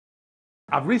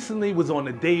I recently was on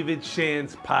the David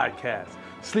Shands podcast,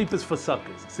 Sleep is for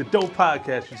Suckers. It's a dope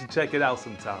podcast. You should check it out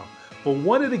sometime. But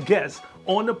one of the guests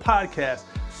on the podcast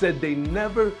said they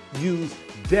never use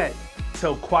debt to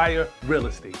acquire real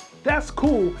estate. That's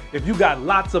cool if you got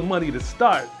lots of money to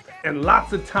start and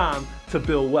lots of time to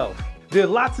build wealth. There are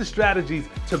lots of strategies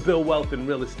to build wealth in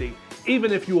real estate,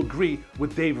 even if you agree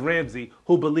with Dave Ramsey,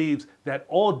 who believes that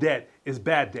all debt is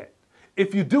bad debt.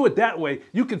 If you do it that way,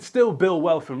 you can still build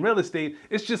wealth in real estate.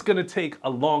 It's just gonna take a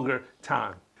longer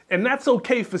time. And that's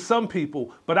okay for some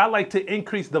people, but I like to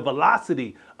increase the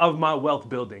velocity of my wealth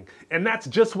building. And that's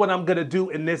just what I'm gonna do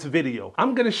in this video.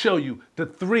 I'm gonna show you the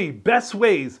 3 best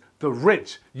ways the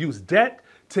rich use debt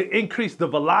to increase the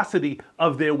velocity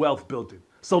of their wealth building.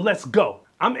 So let's go.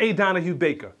 I'm Donahue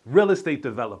Baker, real estate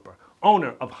developer,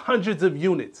 owner of hundreds of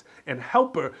units, and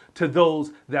helper to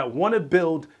those that want to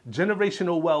build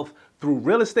generational wealth through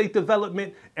real estate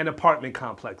development and apartment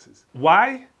complexes.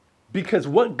 Why? Because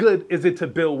what good is it to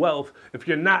build wealth if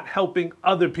you're not helping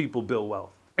other people build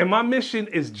wealth? And my mission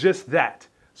is just that.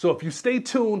 So if you stay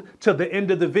tuned till the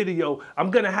end of the video, I'm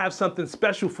gonna have something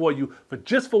special for you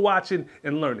for watching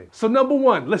and learning. So number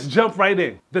 1, let's jump right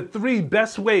in. The 3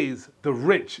 best ways the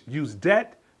rich use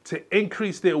debt to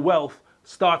increase their wealth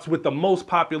starts with the most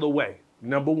popular way.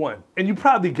 Number 1, and you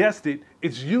probably guessed it,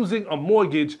 it's using a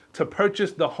mortgage to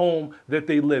purchase the home that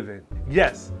they live in.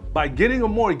 Yes, by getting a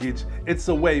mortgage, it's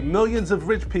the way millions of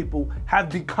rich people have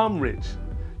become rich.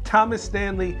 Thomas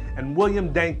Stanley and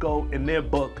William Danko, in their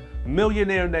book,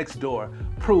 Millionaire Next Door,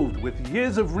 proved with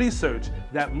years of research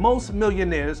that most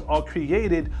millionaires are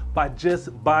created by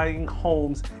just buying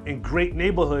homes in great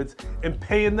neighborhoods and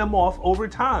paying them off over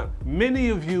time. Many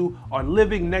of you are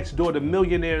living next door to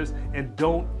millionaires and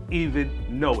don't even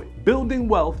know it. Building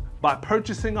wealth by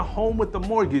purchasing a home with a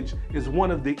mortgage is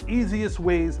one of the easiest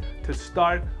ways to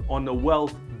start on the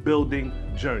wealth building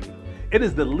journey. It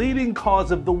is the leading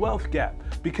cause of the wealth gap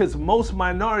because most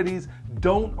minorities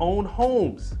don't own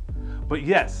homes. But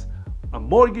yes, a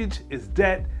mortgage is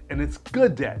debt, and it's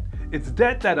good debt. It's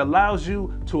debt that allows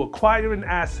you to acquire an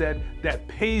asset that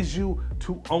pays you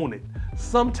to own it,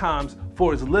 sometimes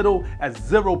for as little as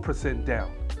 0%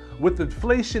 down. With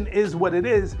inflation is what it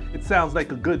is, it sounds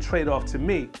like a good trade-off to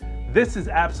me. This is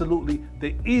absolutely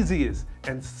the easiest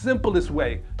and simplest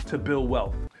way to build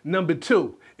wealth. Number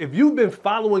 2, if you've been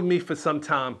following me for some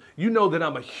time, you know that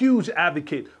I'm a huge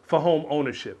advocate for home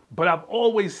ownership. But I've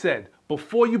always said,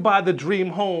 before you buy the dream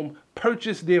home,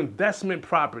 purchase the investment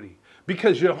property,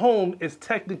 because your home is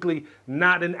technically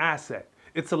not an asset.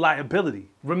 It's a liability.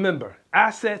 Remember,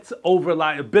 assets over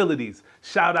liabilities.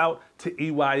 Shout out to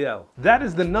EYL. That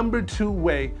is the number 2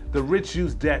 way the rich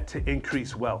use debt to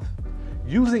increase wealth.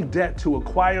 Using debt to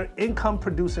acquire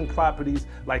income-producing properties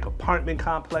like apartment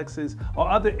complexes or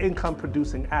other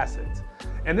income-producing assets.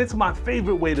 And it's my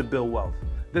favorite way to build wealth.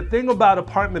 The thing about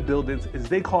apartment buildings is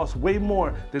they cost way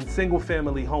more than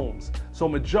single-family homes, so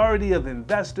majority of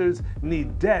investors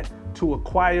need debt to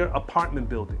acquire apartment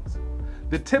buildings.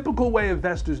 The typical way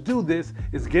investors do this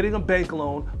is getting a bank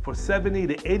loan for 70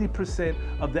 to 80%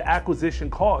 of the acquisition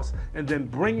cost and then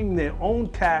bringing their own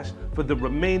cash for the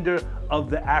remainder of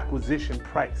the acquisition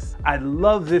price. I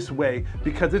love this way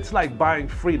because it's like buying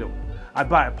freedom. I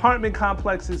buy apartment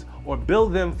complexes or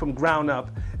build them from ground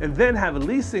up and then have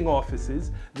leasing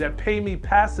offices that pay me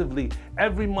passively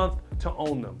every month to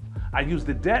own them. I use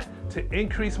the debt to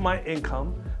increase my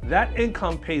income. That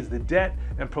income pays the debt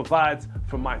and provides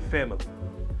for my family.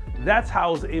 That's how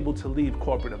I was able to leave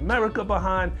corporate America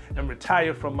behind and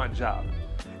retire from my job.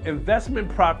 Investment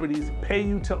properties pay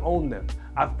you to own them.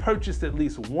 I've purchased at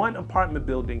least 1 apartment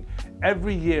building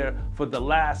every year for the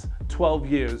last 12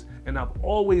 years, and I've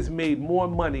always made more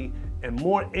money and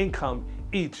more income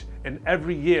each and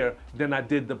every year than I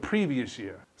did the previous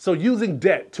year. So using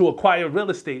debt to acquire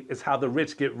real estate is how the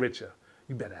rich get richer.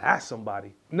 You better ask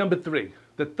somebody. Number 3,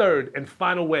 the 3rd and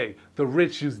final way the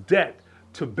rich use debt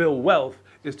to build wealth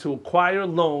is to acquire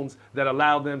loans that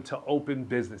allow them to open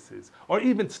businesses or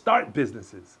even start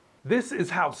businesses. This is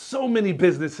how so many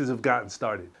businesses have gotten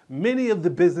started. Many of the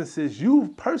businesses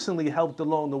you've personally helped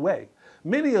along the way.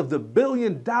 Many of the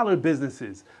billion-dollar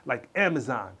businesses like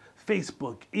Amazon,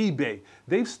 Facebook, eBay,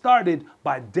 they've started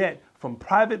by debt from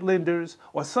private lenders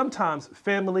or sometimes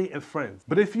family and friends.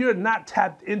 But if you're not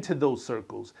tapped into those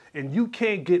circles and you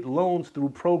can't get loans through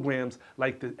programs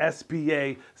like the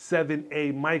SBA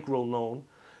 7A microloan,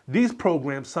 these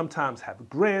programs sometimes have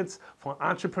grants for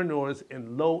entrepreneurs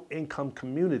in low-income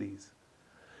communities.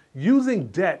 Using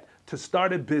debt to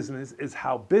start a business is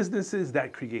how businesses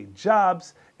that create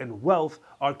jobs and wealth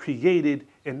are created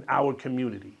in our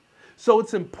community. So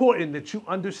it's important that you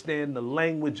understand the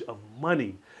language of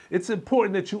money. It's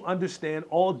important that you understand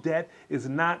all debt is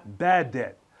not bad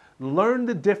debt. Learn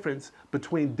the difference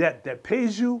between debt that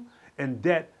pays you and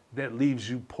debt that leaves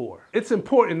you poor. It's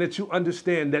important that you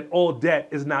understand that all debt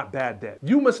is not bad debt.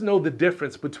 You must know the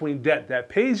difference between debt that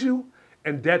pays you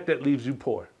and debt that leaves you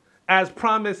poor. As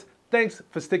promised, thanks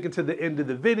for sticking to the end of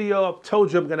the video. I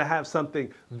told you I'm gonna have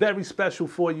something very special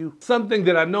for you, something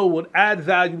that I know will add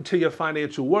value to your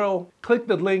financial world. Click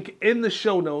the link in the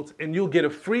show notes and you'll get a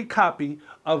free copy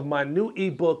of my new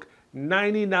ebook,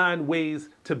 99 Ways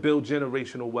to Build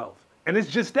Generational Wealth. And it's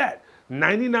just that,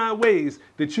 99 ways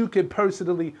that you can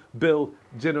personally build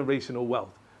generational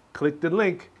wealth. Click the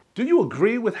link. Do you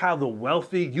agree with how the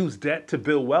wealthy use debt to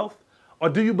build wealth? Or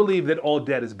do you believe that all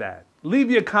debt is bad?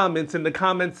 Leave your comments in the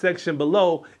comment section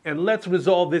below and let's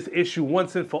resolve this issue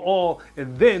once and for all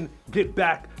and then get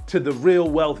back to the real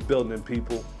wealth building,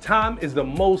 people. Time is the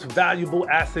most valuable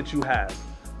asset you have.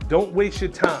 Don't waste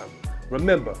your time.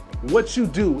 Remember, what you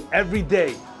do every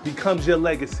day becomes your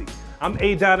legacy. I'm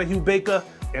Donahue Baker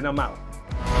and I'm out.